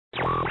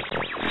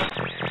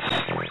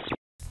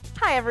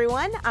Hi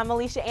everyone, I'm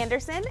Alicia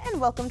Anderson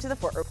and welcome to the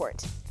Fort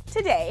Report.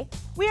 Today,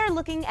 we are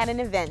looking at an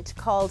event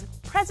called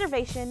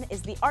Preservation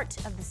is the Art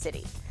of the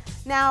City.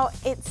 Now,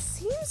 it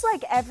seems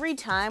like every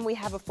time we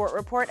have a Fort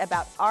Report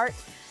about art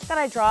that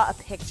I draw a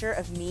picture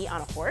of me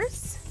on a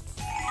horse.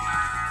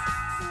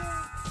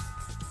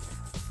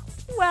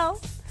 Well,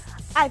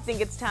 I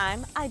think it's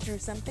time I drew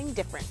something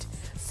different.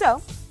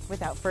 So,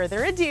 without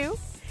further ado,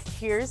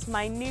 here's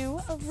my new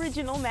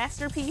original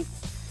masterpiece.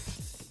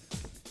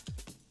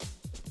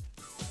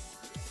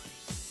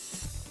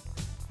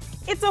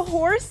 It's a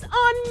horse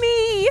on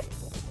me!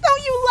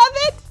 Don't you love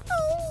it?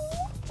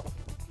 Oh.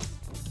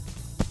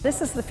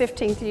 This is the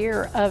 15th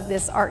year of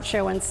this art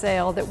show and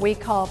sale that we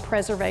call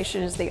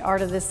Preservation is the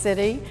Art of the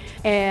City.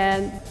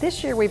 And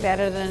this year we've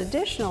added an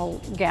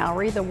additional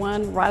gallery, the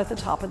one right at the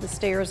top of the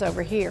stairs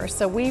over here.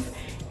 So we've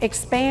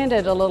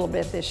expanded a little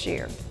bit this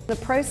year. The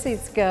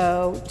proceeds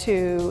go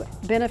to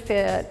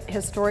benefit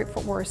Historic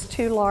Fort Worth's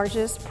two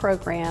largest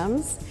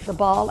programs, the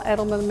Ball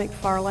Edelman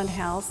McFarland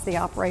House, the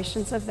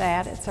operations of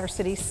that, it's our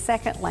city's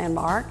second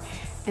landmark,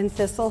 and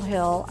Thistle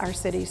Hill, our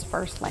city's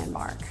first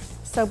landmark.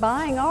 So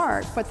buying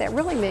art, what that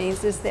really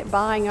means is that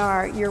buying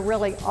art, you're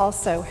really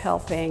also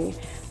helping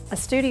a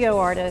studio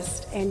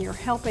artist and you're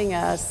helping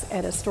us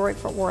at Historic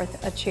Fort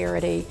Worth, a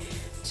charity,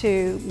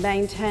 to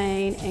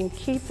maintain and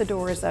keep the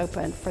doors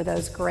open for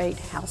those great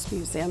house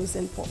museums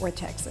in Fort Worth,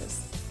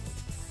 Texas.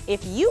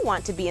 If you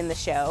want to be in the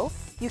show,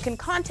 you can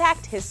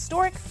contact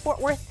Historic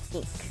Fort Worth,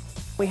 Inc.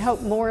 We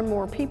hope more and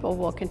more people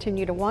will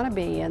continue to want to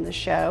be in the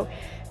show.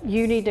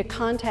 You need to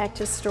contact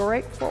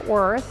Historic Fort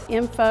Worth,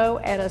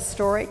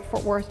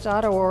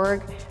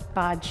 info@historicfortworth.org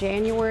by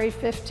January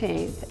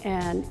 15th,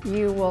 and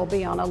you will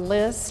be on a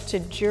list to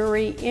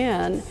jury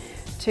in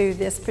to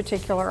this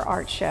particular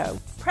art show.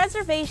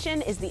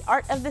 Preservation is the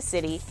Art of the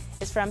City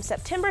is from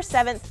September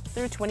 7th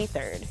through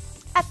 23rd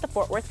at the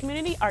Fort Worth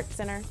Community Arts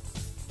Center.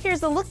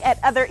 Here's a look at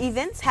other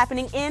events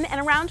happening in and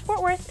around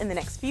Fort Worth in the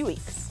next few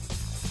weeks.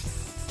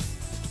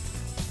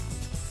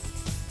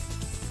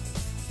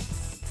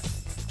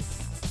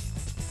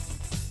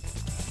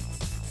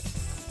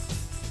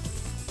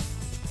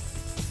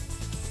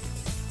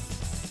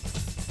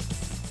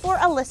 For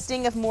a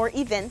listing of more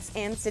events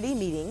and city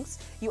meetings,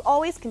 you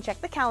always can check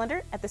the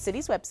calendar at the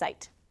city's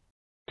website.